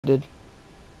did.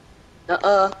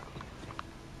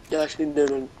 You actually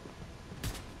didn't.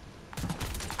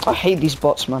 I hate these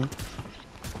bots, man.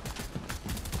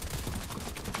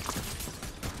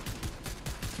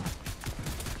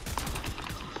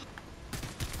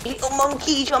 Little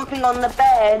monkey jumping on the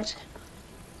bed.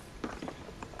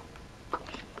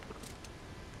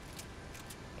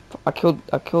 I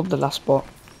killed the last bot.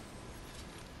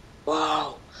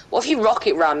 Wow. What if you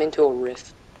rocket ram into a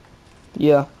rift?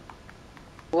 Yeah.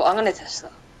 Well, I'm gonna test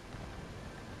that.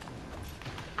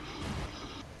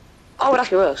 Oh, it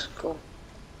actually works. Cool.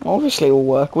 Obviously it'll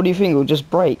work. What do you think? It'll just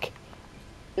break?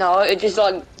 No, it just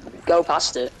like go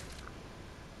past it.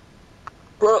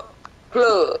 Bro,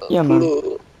 Yeah,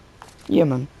 man. Yeah,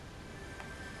 man.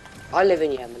 I live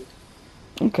in Yemen.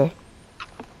 Okay.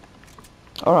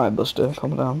 Alright, Buster,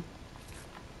 calm down.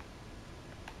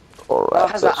 Oh,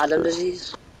 Alright, has that Buster. Adam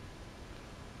disease?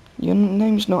 Your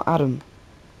name's not Adam.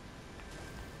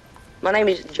 My name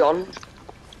is John.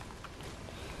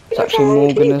 It's actually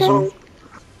Morganism.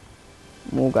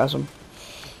 Morgasm.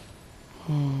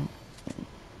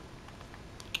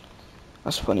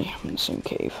 That's funny. I'm in the same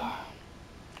cave.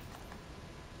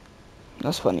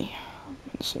 That's funny. I'm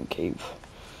in the same cave.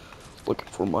 Looking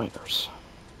for miners.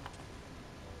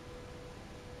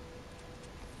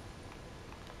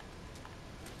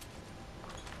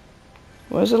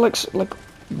 Why is it like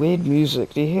weird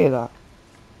music? Do you hear that?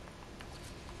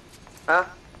 Huh?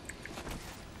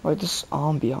 Like this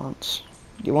ambiance.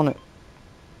 Do you want it?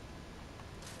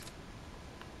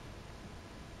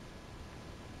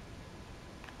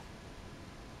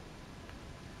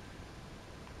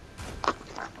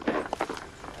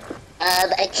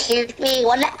 Excuse me,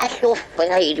 what the actual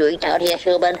thing are you doing down here,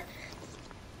 human?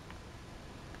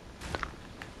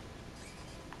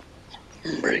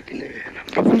 I'm breaking in.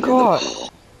 I've been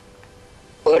caught.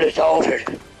 But it's over.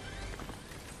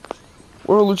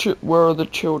 Where are the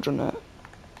children at?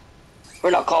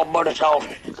 We're not called but it's over.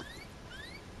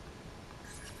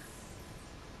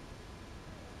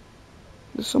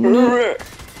 There's someone here.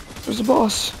 There's a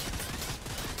boss.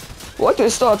 Why did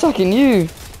it start attacking you?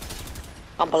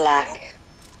 I'm black.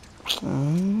 Oh, I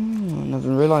never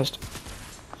realised.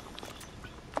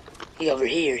 He's over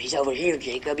here. He's over here,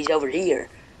 Jacob. He's over here.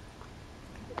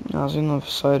 I was on the other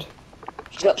side.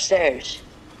 He's upstairs.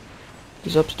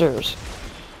 He's upstairs.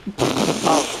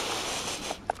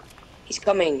 Oh. He's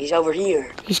coming. He's over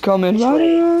here. He's coming This right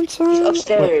way. around time. He's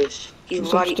upstairs. Wait,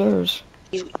 he's right. upstairs.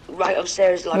 He's right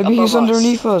upstairs, like Maybe above he's us.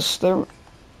 underneath us. There.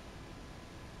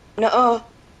 Nuh-uh.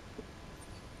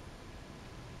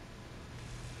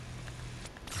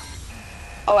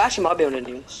 Oh, actually might be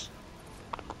underneath us.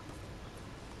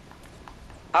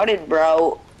 How did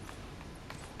bro?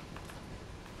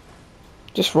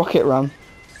 Just rocket ram.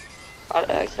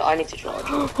 I need to charge.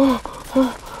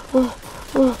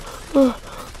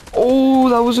 Oh,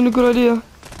 that wasn't a good idea.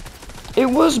 It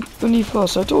was beneath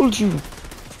us. I told you.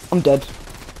 I'm dead.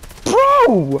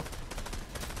 Bro!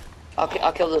 I'll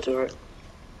kill the turret.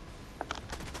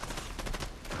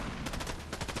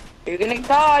 You're gonna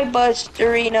die,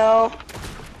 Busterino.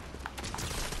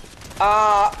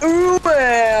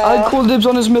 I called dibs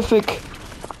on his mythic.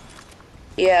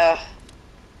 Yeah.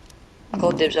 I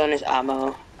called dibs on his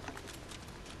ammo.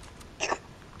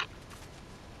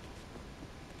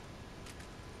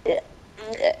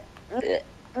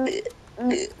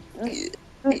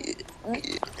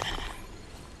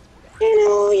 You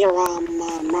know you're on,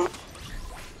 mama.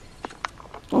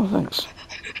 Oh, thanks.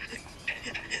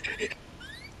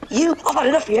 I've had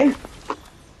enough of you.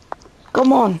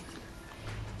 Come on.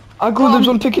 I called dibs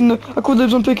on picking the. I called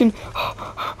dibs on picking.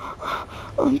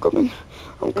 I'm coming.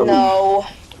 I'm coming. No.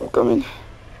 I'm coming.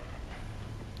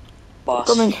 Boss.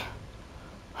 I'm coming.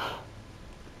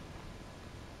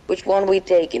 Which one we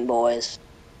taking, boys?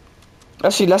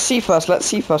 Let's see first. Let's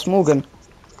see first, Morgan.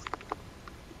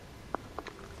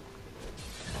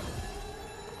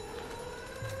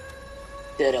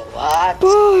 Did a what?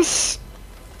 Boss!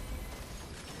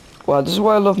 Wow, this is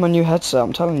why I love my new headset,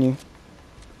 I'm telling you.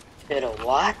 Did a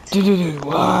what?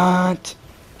 What?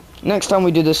 Next time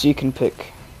we do this, you can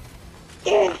pick.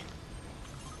 Yeah.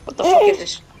 What the fuck is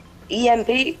this?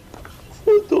 EMP?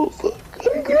 What the fuck?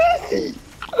 I'm crazy.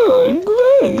 I'm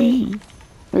Granny.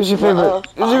 Who's your favorite?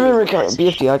 Who's your favorite character?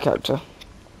 BFDI character.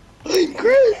 I'm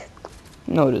crazy.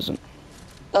 No, it isn't.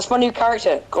 That's my new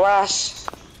character, Grass.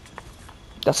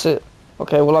 That's it.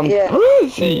 Okay, well I'm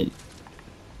crazy.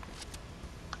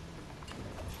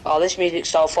 Oh, this music's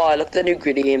so fire. Look at the new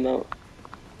gritty emote.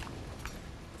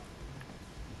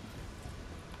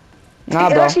 Nah,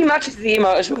 It bro. actually matches the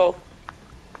emote as well.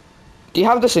 Do you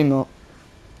have this emote?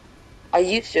 I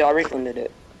used to. I refunded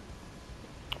it.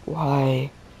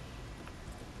 Why?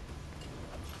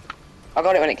 I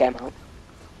got it when it came out.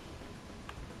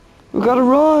 We gotta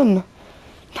run!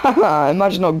 Haha,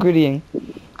 imagine not grittying.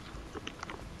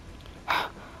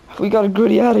 We gotta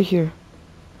gritty out of here.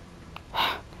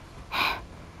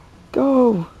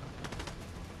 Go!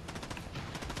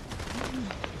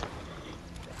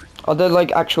 Are they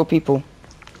like actual people?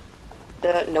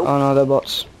 Nope. Oh no, they're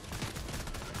bots.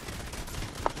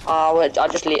 I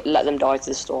just let them die to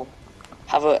the storm.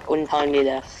 Have an untimely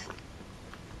death.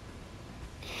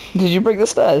 Did you break the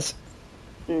stairs?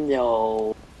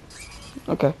 No.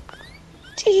 Okay.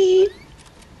 Tee.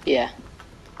 Yeah.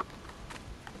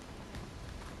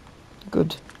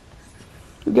 Good.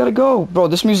 We gotta go. Bro,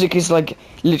 this music is like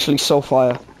literally so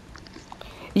fire.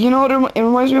 You know what, it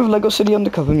reminds me of Lego City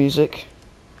Undercover music.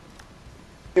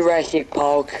 Jurassic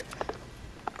Park.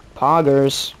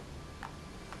 Poggers.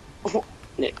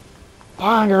 Nick.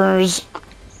 Poggers.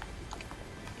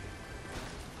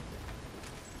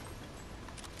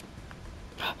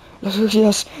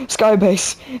 Yes,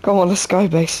 Skybase. Come on, let's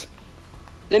Skybase.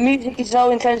 The music is so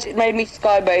intense it made me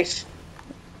skybase.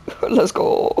 Let's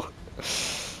go.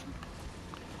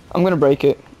 I'm gonna break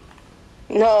it.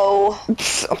 No.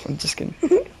 Oh, I'm just kidding.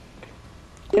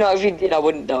 You know, if you did, I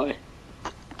wouldn't die.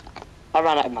 I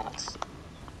ran out of mats.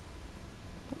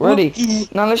 Ready? Whoopee.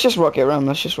 Now let's just rock it around.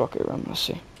 Let's just rock it around. Let's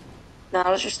see. Now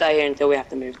let's just stay here until we have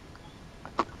to move.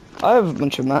 I have a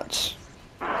bunch of mats.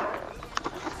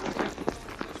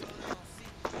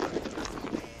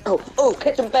 Oh,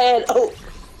 kitchen bed. Oh.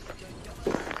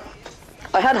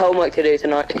 I had homework to do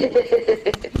tonight.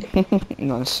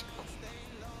 Nice.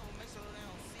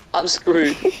 I'm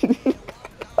screwed.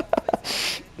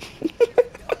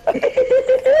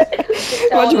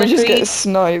 Imagine we just get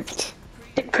sniped.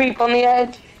 Creep on the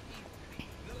edge.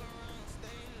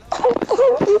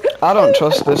 I don't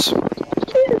trust this. You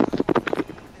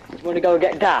want to go and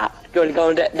get that? You want to go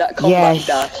and get that combat Yes.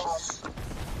 dash?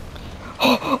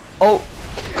 Oh,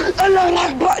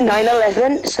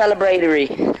 9/11 celebratory.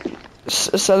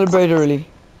 celebratorily.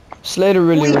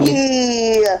 Slaterily.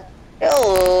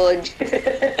 George.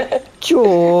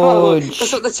 George.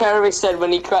 That's what the terrorist said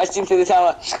when he crashed into the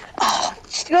tower. Oh,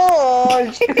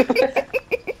 George.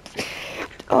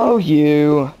 Oh,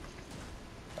 you.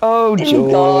 Oh, Didn't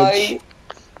George. die.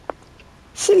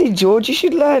 Silly George, you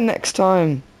should learn next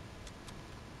time.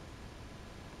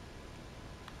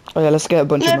 Oh yeah, let's get a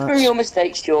bunch of Learn from your mats.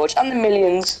 mistakes, George, and the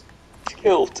millions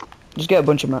killed. Just get a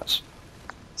bunch of mats.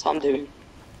 That's what I'm doing.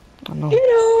 I know. You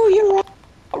know, you're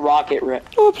a rocket rip.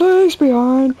 No place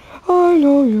behind. I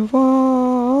know you'll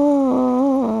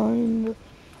find.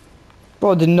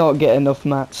 Bro, I did not get enough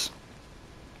mats.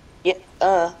 Yeah,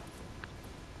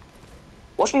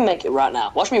 watch me make it right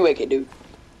now. Watch me make it, dude.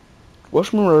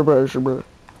 What's my rubber?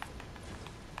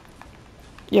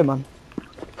 Yeah, man.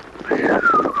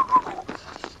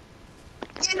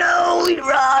 You know, we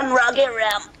run rocket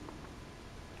rip.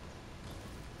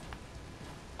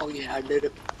 Oh yeah, I did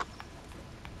it.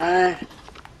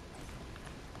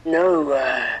 No,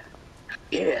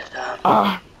 yes,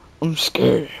 Ah, I'm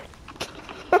scared.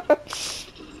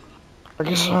 I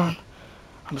guess I'm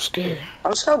scared.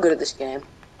 I'm so good at this game.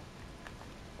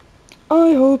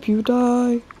 I hope you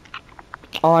die.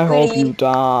 I hope Really? you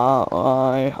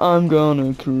die. I'm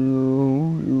gonna kill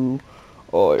you.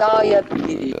 I Die, you hope you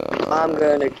idiot. die. I'm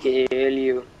gonna kill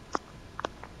you.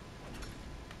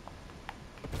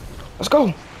 Let's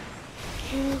go.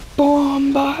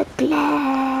 Bomba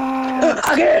clap.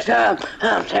 I guess I'm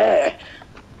dead.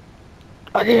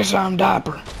 I guess I'm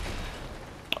dapper.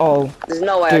 Oh, There's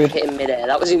no way I Dude. could hit him midair.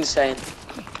 That was insane.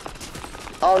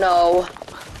 Oh no.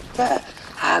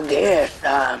 I guess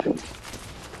I'm.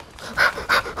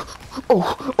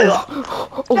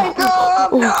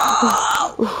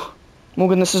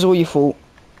 Morgan, this is all your fault.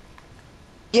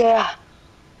 Yeah.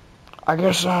 I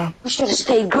guess I'm We should have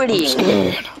stayed gritty.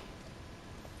 scared.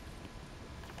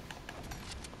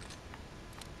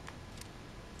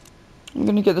 I'm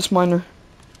gonna get this miner.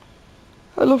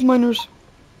 I love miners.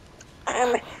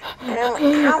 Get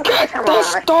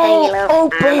this door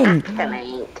open!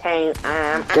 Get...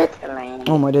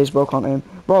 Oh, my days, bro, can't aim.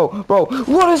 Bro,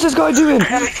 what is this guy doing?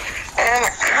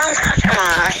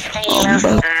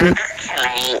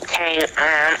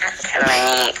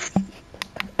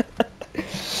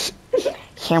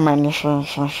 Human.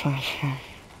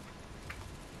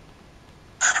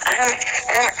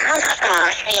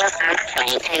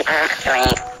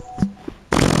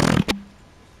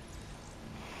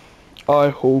 I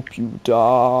hope you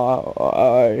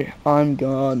die. I'm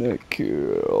gonna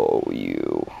kill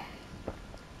you.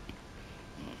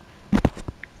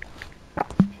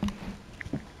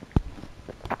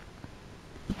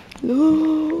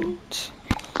 Loot.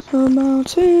 A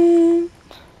mountain.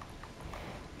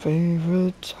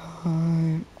 Favorite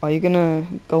time. Are you gonna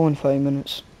go in 30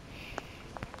 minutes?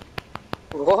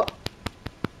 What?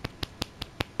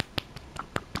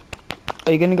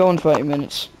 Are you gonna go in 30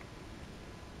 minutes?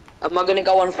 Am I gonna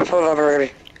go on for forever?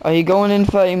 Are you going in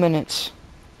 30 minutes?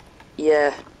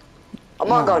 Yeah. I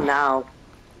might go now.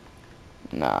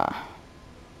 Nah.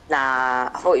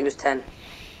 Nah, I thought he was 10.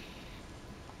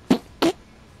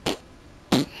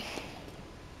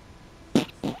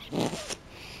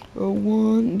 A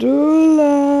wonderland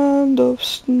of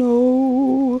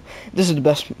snow. This is the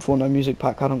best Fortnite music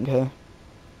pack, I don't care.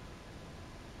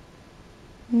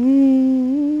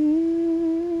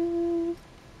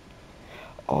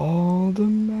 All the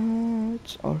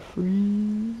mats are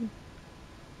free,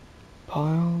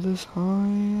 piled as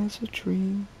high as a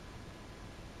tree.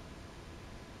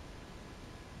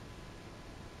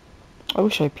 I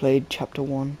wish I played chapter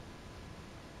 1.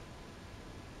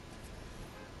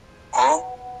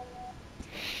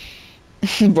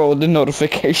 Bro, the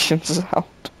notifications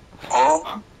out.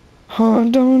 I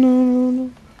don't know.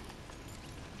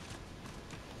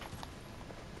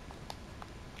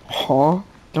 Huh?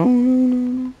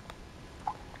 Don't know.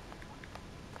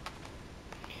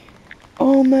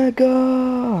 Oh my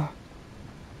god.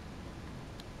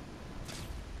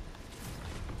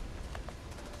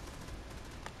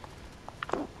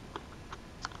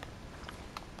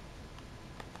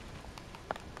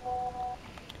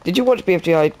 Did you watch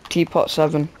BFGI Teapot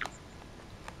 7?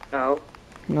 No.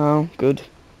 No, good.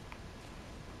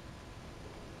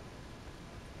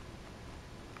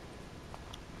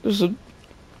 There's a...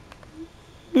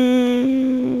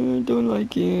 don't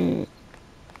like it.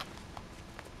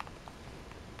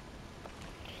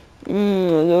 I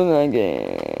don't like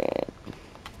it.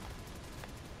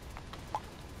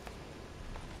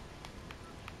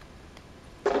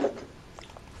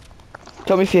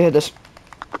 Tell me if you hear this.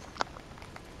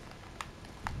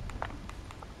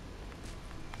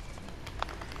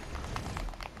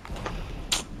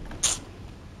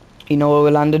 You know where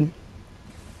we're landing?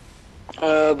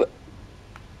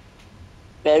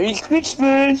 Merry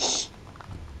Christmas!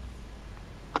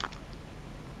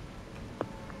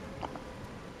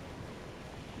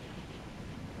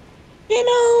 You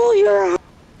know you're...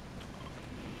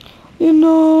 You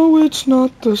know it's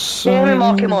not the same. Can you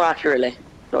mark it more accurately?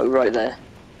 Right there.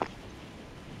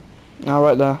 Now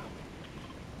right there.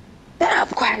 Yeah,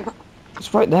 quack.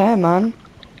 It's right there, man.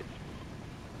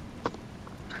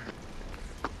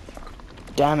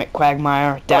 Damn it,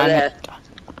 Quagmire. Damn Right it.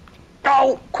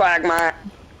 Oh, Quagmire.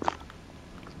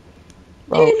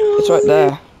 Bro, it's right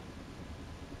there.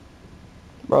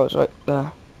 Bro, it's right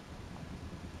there.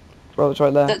 Bro, it's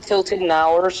right there. That tilted in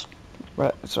hours.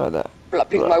 Right, it's right there.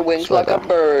 Flapping Right, my wings it's right like a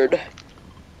there. bird.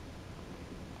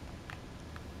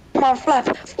 Come on,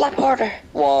 flap. Flap harder.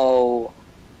 Whoa.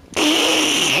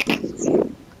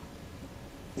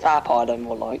 Flap harder,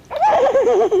 more like.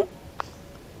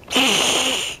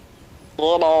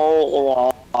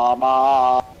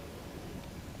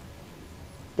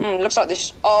 Looks like this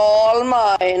is all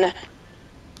mine.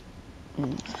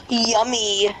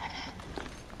 Yummy. I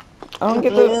don't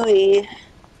get the... Bluey.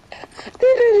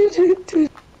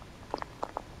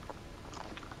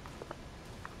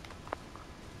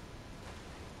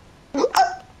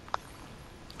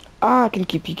 I can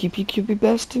keep you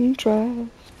best interest.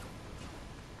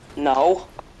 No.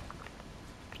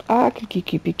 I can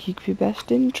keep you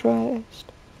best interest.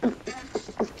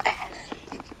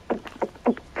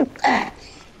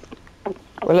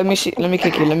 Well, let me see. Let me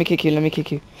kick you. Let me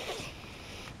kick you.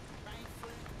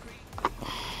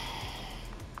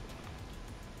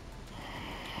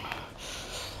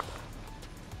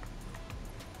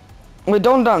 Wait,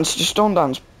 don't dance. Just don't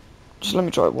dance. Just let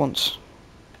me try it once.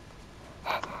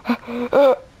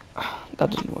 That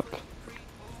didn't work.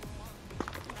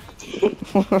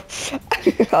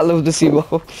 I love the sea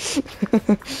ball.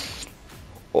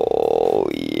 Oh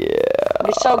yeah. It'd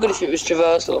be so good if it was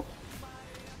traversal.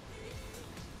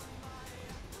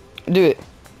 Do it.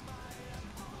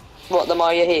 What, the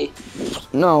Maya he?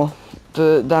 No,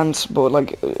 the dance, but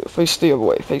like face the other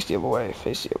way. Face the other way.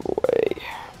 Face the other way.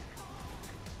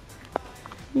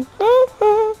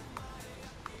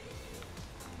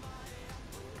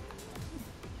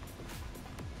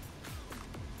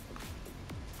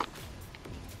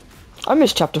 I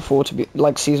missed chapter 4 to be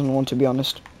like season 1 to be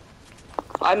honest.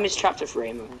 I missed chapter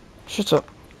 3, man. Shut up.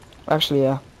 Actually,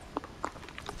 yeah.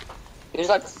 It was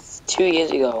like 2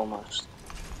 years ago almost.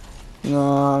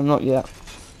 No, not yet.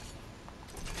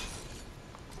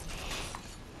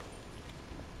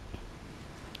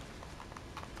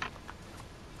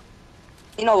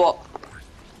 You know what?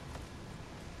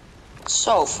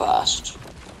 So fast.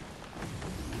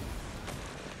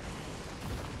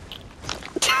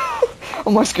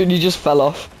 On my screen, you just fell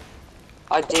off.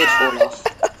 I did fall off.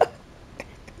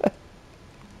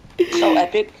 So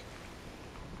epic.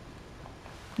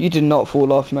 You did not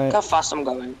fall off, mate. Look how fast I'm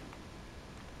going.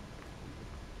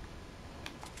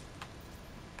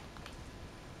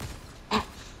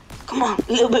 Come on,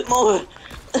 a little bit more.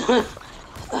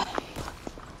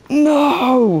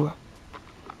 No!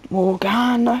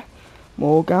 Morgan!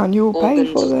 Morgan, you'll pay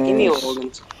for this. Give me your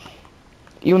organs.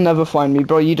 You'll never find me,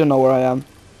 bro. You don't know where I am.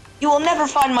 You will never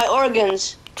find my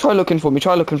organs. Try looking for me.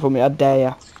 Try looking for me. I dare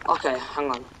ya. Okay, hang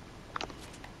on.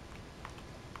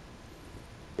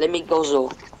 Let me go zo.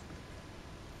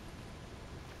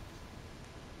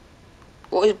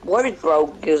 Where is bro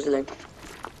Gizzling?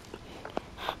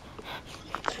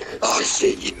 I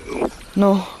see you.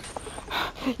 No.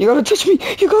 You gotta touch me.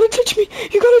 You gotta touch me.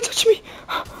 You gotta touch me.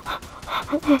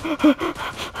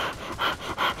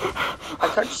 I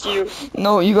touched you.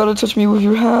 No, you gotta touch me with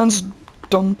your hands,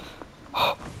 dumb.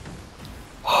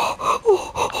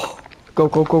 Go,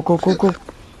 go, go, go, go, go.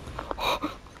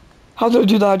 How did I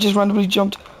do that? I just randomly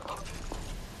jumped.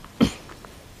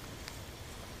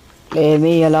 Leave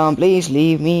me alone, please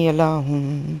leave me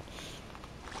alone.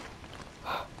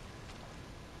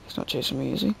 He's not chasing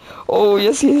me, is he? Oh,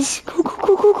 yes he is. Go, go,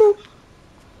 go, go, go.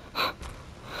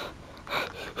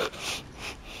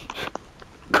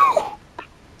 Go.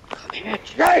 Come here,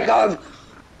 Jacob.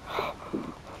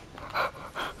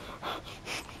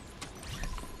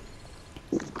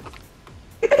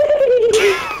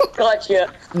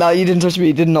 Gotcha. No, you didn't touch me.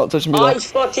 You did not touch me I there.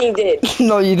 fucking did.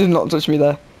 No, you did not touch me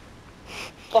there.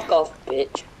 Fuck off,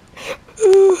 bitch.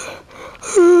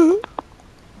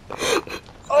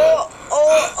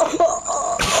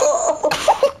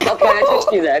 Okay, I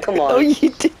touched you there. Come No, on. you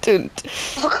didn't.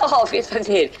 Fuck off. Yes, I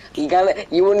did.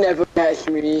 You will never catch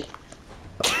me.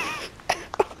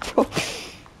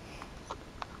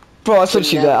 Bro, I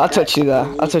touched you there. I touched you there.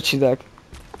 I touched you there.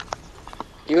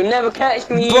 You will never catch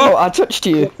me. Bro, I touched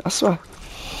you. I swear.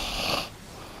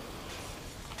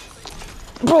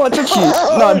 Bro, I touched you.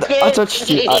 No, I touched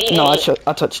you.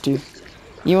 I touched you.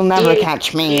 You'll never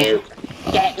catch me.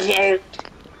 Get you.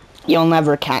 You'll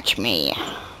never catch me.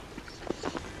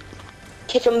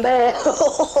 Kick him back.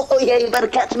 Oh, yeah, you better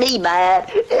catch me, man.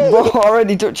 Bro, I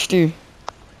already touched you.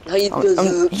 No, you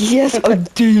doesn't. Yes, I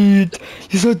did.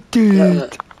 Yes, I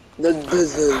did. No,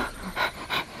 doesn't.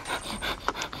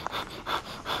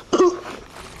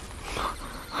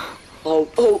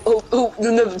 Oh,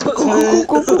 you never touch me.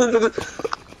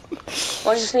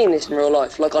 Why just seeing this in real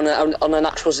life, like on an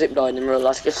actual zip line in real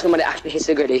life, if somebody actually hits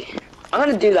a gritty? I'm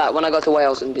gonna do that when I go to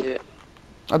Wales and do it.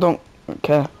 I don't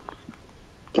care.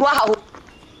 Wow!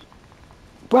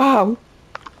 Wow.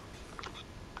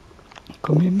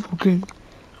 Come here, Morgan.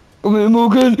 Come here,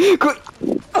 Morgan.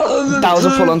 That was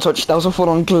a full-on touch. That was a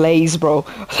full-on glaze, bro.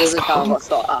 Let's go. Let's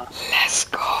go.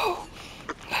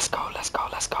 Let's go. Let's go.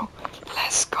 Let's go.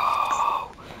 Let's go.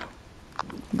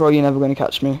 Bro, you're never gonna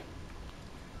catch me.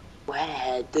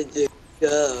 Where did you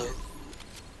go?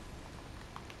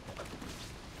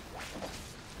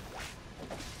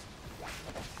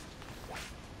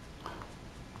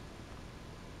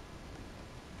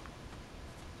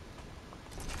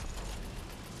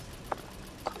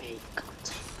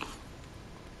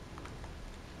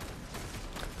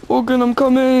 Morgan, I'm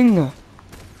coming.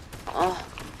 Oh.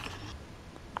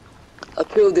 I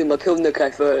killed him. I killed Nick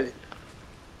first.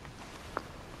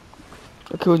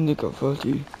 I killed Nick at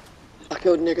 30. I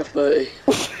killed Nick at 30.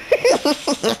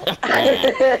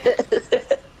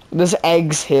 There's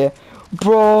eggs here.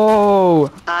 Bro!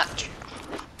 Hatch.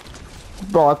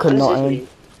 Bro, I could What not does this aim. mean?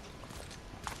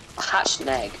 A hatched an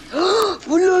egg. Oh!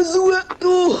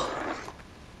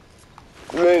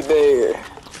 Right there.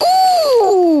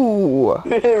 Ooh!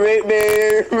 Right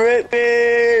there. Right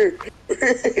there.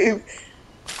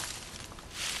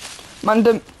 Man,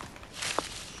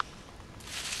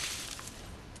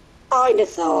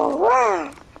 Dinosaur.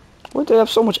 Wow. why do they have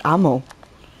so much ammo?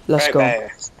 Let's go.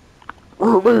 There.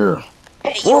 I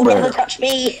Hey, you'll never touch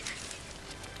me.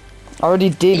 already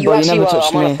did, You bro. You actually never will.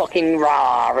 touched I'm on a me. fucking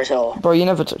raw resort. Bro, you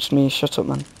never touched me. Shut up,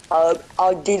 man.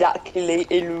 I did actually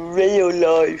in real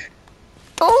life.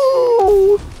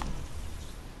 Oh!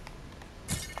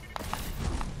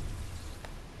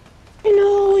 You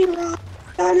know, you're a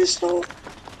dinosaur.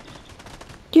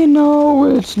 You know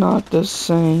it's not the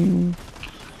same.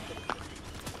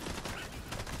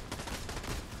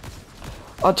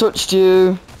 I touched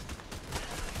you.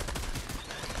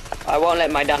 I won't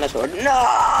let my dinosaur.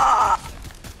 No!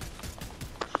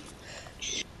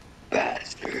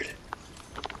 Bastard.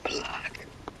 Black.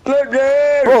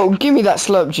 Bro, Bro, give me that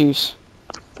slurp juice.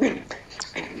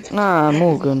 Nah,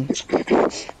 Morgan.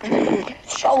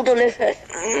 So delicious.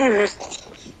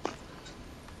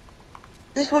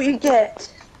 This is what you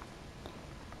get.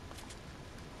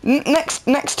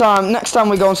 Next time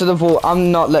we go into the vault,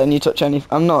 I'm not letting you touch any.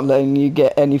 I'm not letting you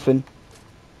get anything.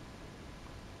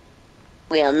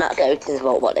 We are not going to the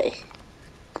vault, buddy.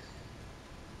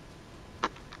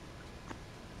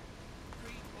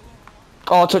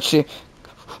 Oh, I touched you.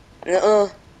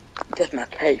 Just my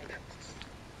cape.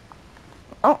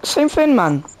 Oh, same thing,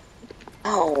 man.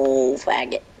 Oh,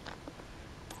 faggot.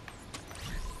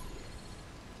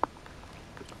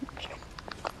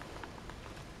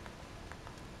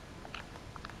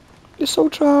 You're so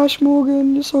trash,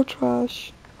 Morgan. You're so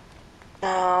trash.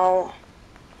 No.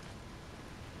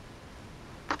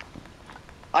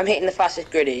 I'm hitting the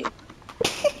fastest griddy.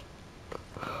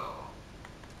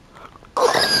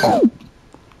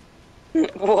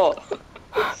 What?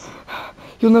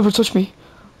 You'll never touch me.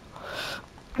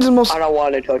 This is the most. I don't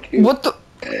want to touch you. What the?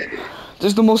 This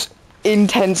is the most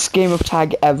intense game of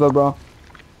tag ever, bro.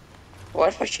 What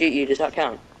if I shoot you? Does that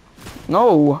count?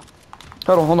 No.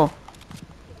 Hold on.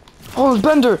 Oh, it's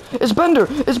Bender. It's Bender.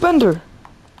 It's Bender.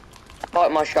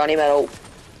 Fight my shiny metal.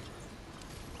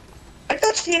 I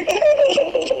touched you.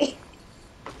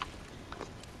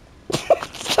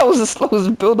 That was the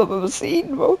slowest build-up I've ever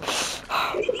seen, bro.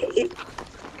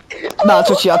 Nah, I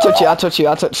touched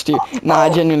you. Nah, I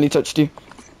genuinely touched you.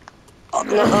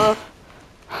 Nuh-uh.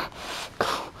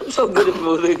 I'm so good at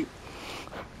moving.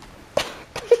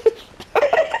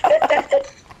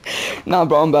 Nah,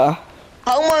 bro, I'm better.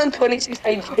 How am I on 26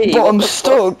 HP? But What I'm the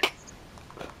stuck.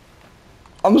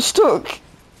 I'm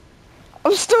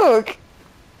stuck.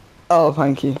 Oh,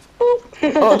 thank you.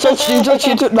 Oh, touch you.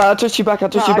 Nah, I touched you back. I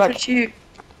touched you back. Touched you.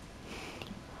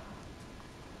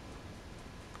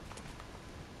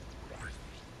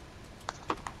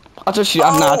 I touched you.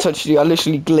 Nah, I touched you. I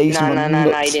literally glazed my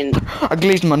nuts. No, you didn't. I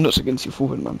glazed my nuts against your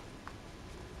forehead, man.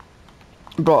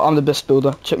 Bro, I'm the best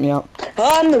builder. Check me out.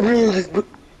 I'm the realest.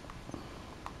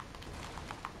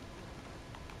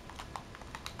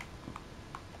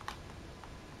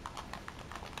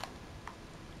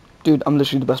 Dude, I'm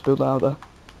literally the best builder out there.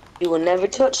 You will never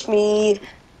touch me.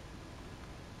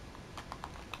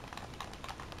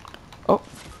 Oh.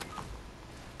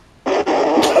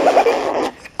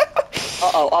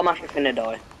 Uh-oh, I'm actually finna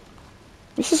die.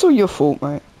 This is all your fault,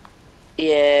 mate.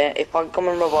 Yeah, if I come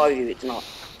and revive you, it's not.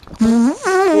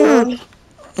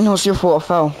 No, it's your fault I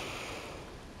fell.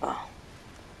 Oh.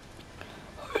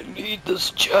 I need this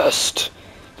chest.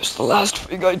 It's the last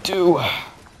thing I do.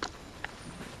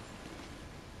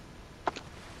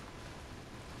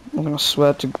 I'm gonna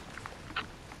swear to...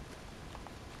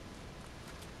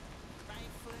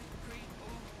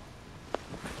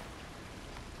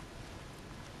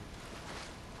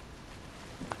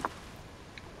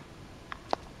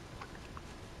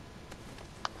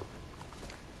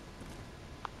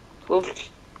 Whoops.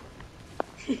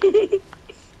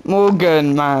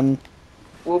 Morgan, man.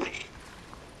 Whoops.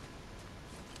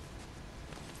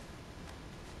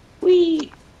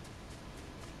 Whee!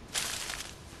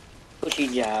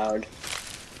 Pushy down.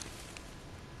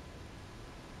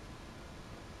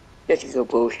 This is a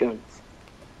potion.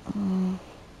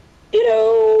 You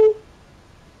know.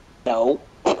 No.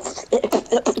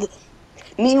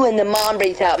 Me when the mom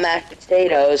brings out mashed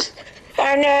potatoes.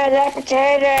 Another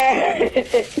potato!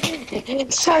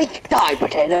 Psych! Die,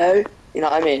 potato! You know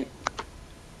what I mean?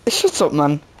 Shut up,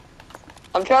 man.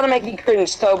 I'm trying to make you cringe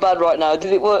so bad right now.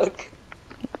 Did it work?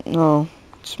 No,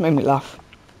 just made me laugh.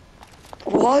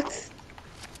 What?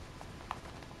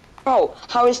 Bro,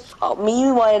 how is... Oh,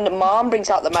 me when mom brings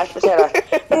out the mashed potato.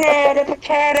 Another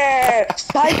potato!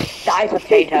 Psych! Die,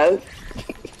 potato!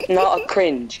 Not a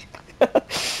cringe.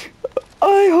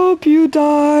 I hope you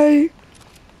die.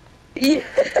 Yeah.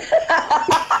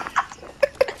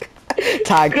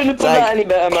 Tag, Couldn't put that any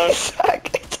better, man.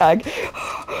 tag,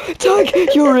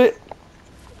 you're it.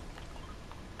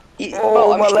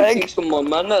 Oh, my I'm leg. shooting someone,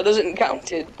 man. That doesn't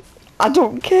count it. I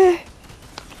don't care.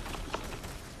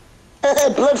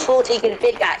 Blood 40 can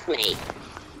pickaxe me.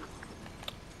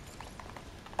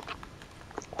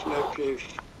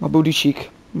 My booty cheek.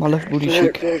 My left booty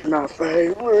cheek. Is my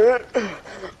favorite.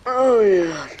 Oh,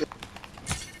 yeah.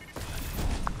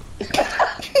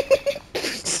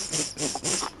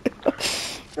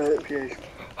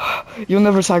 You'll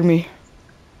never tag me.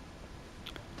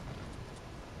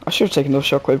 I should have taken those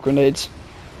shockwave grenades.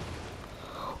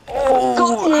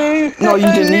 Got you. No,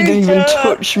 you didn't even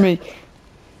touch me.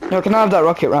 No, can I have that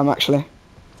rocket ram, actually?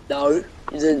 No, you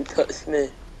didn't touch me.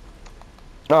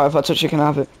 Oh, if I touch you, can I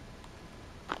have it?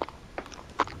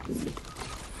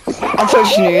 I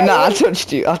touched you. Nah, I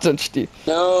touched you. I touched you.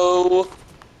 No.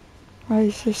 Hi,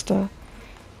 sister.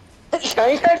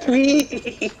 Don't touch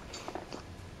me.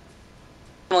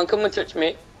 Come and touch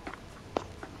me.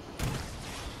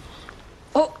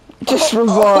 Oh. Just Oh,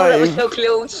 that was revive. so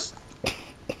close.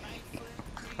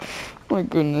 My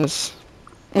goodness.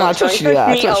 Nah, I Try touched and you. Yeah,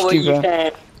 I me. touched Oh, you you there.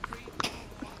 can.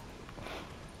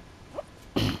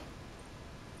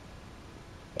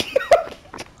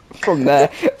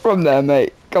 From there,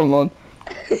 mate. Come on.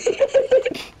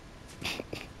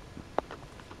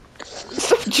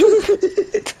 Stop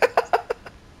jumping.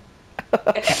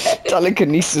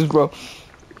 Telekinesis, bro.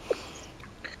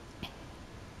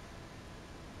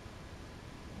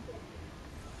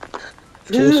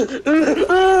 Cheers.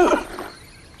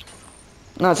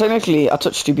 No, technically, I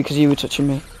touched you because you were touching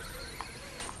me.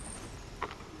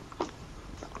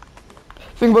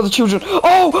 Think about the children.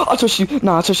 Oh, I touched you.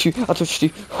 Nah, I touched you. I touched you.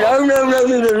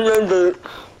 No.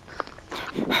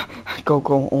 Go,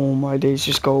 go. Oh my days,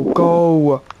 just go,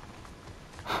 go.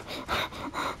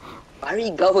 Where are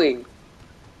you going?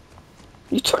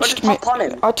 You touched just me. hop on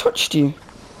him. I touched you.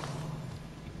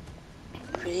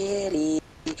 Pretty.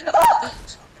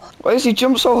 Why does he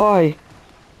jump so high?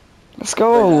 Let's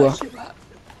go.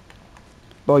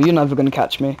 Bro, you're never gonna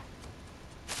catch me.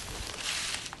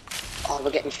 Oh,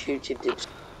 we're getting shooted, dudes.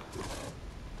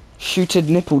 Shooted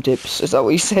nipple dips. Is that what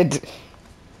you said?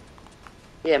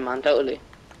 Yeah, man, totally.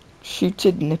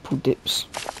 Shooted nipple dips.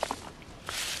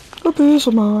 A piece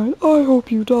of mine. I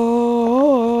hope you die.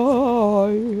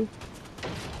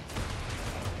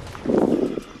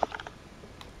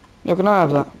 Yo, can I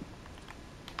have that?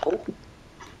 Oh.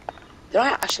 Did I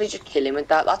actually just kill him with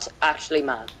that? That's actually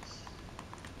mad.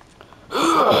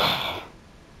 I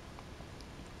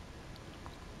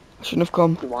shouldn't have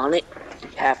come. You want it? You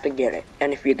have to get it.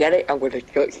 And if you get it, I'm going to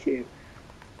touch you.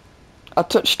 I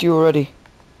touched you already.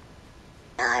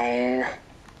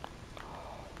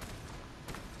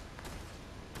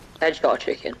 Headshot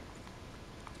chicken.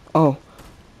 Oh.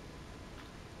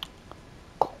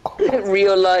 Go, go,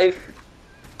 Real life.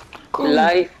 go.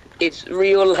 Life. It's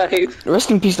real life.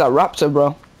 Rest in peace, that raptor,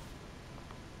 bro.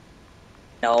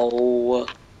 No. Oh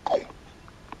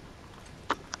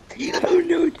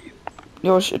no, dude.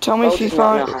 Yo, tell me Bro if you does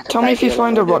not know how find. to Tell me play if you the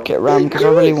find a Olympic. rocket ram, because I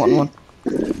really want one.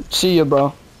 See ya,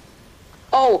 bro.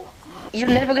 Oh, you're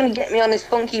never gonna get me on this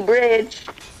funky bridge.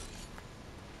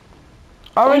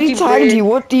 I already Funky tagged bridge. you.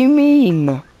 What do you mean?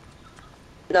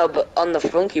 No, but on the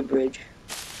funky bridge.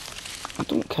 I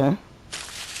don't care.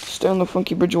 Stay on the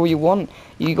funky bridge all you want.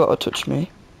 You gotta touch me.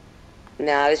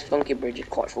 Nah, this funky bridge is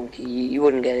quite funky. You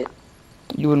wouldn't get it.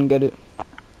 You wouldn't get it.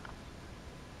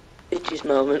 Bitches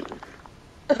moment.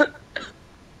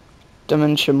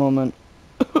 Dementia moment.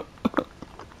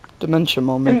 Dementia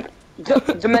moment.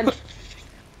 Dementia.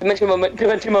 Dementia moment.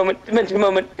 Dementia moment. Dementia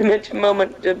moment. Dementia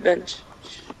moment. Dementia.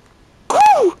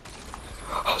 Woo!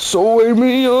 So wake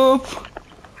me up.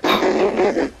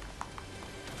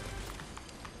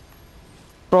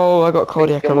 Bro, I got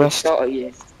cardiac arrest. Oh,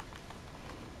 yes.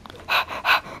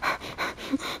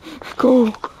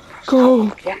 Go.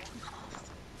 Go. Yeah.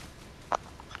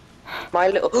 My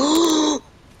little.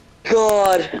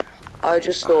 God. I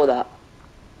just saw that.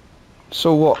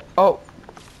 So what? Oh.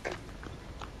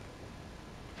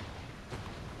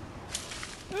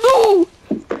 No!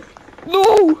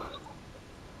 No!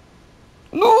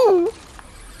 No!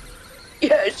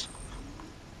 Yes.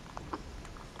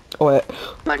 Oh wait.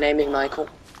 My name is Michael.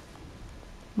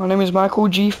 My name is Michael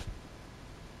G.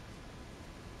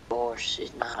 Force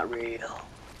is not real.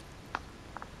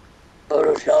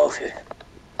 Photoshop.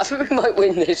 I think we might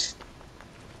win this.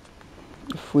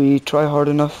 If we try hard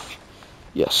enough,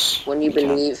 yes. When you we can.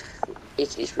 believe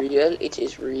it is real, it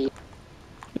is real.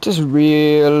 It is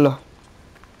real.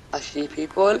 I see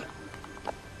people.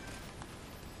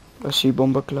 I see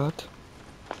Bomberclad.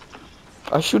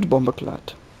 I shoot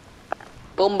Bomberclad.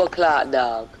 Bumbleclad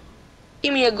dog.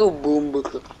 Give me a good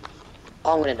bumbleclad.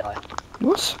 I'm gonna die.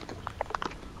 What?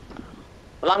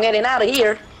 Well, I'm getting out of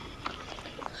here.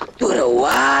 Do the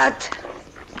what?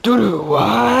 Dude,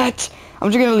 what?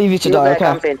 I'm just gonna leave you to He's die, there okay?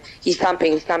 camping. He's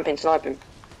camping, sniping.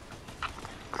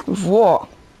 With what?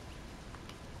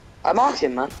 I marked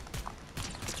him, man.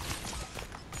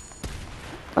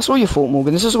 That's all your fault,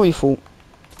 Morgan. This is all your fault.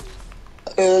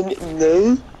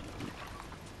 No.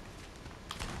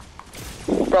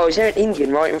 Bro, is there an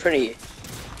Indian right in front of you?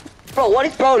 Bro, what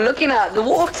is bro looking at? The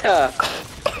water!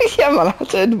 Yeah, man, I had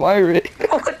to admire it.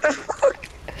 What the fuck?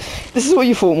 This is all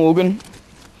your fault, Morgan.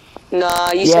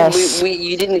 Nah, you Yes. said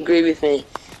you didn't agree with me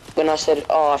when I said,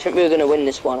 oh, I think we were gonna win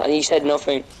this one, and you said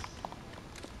nothing.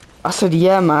 I said,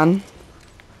 yeah, man.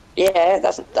 Yeah,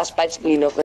 that's basically nothing.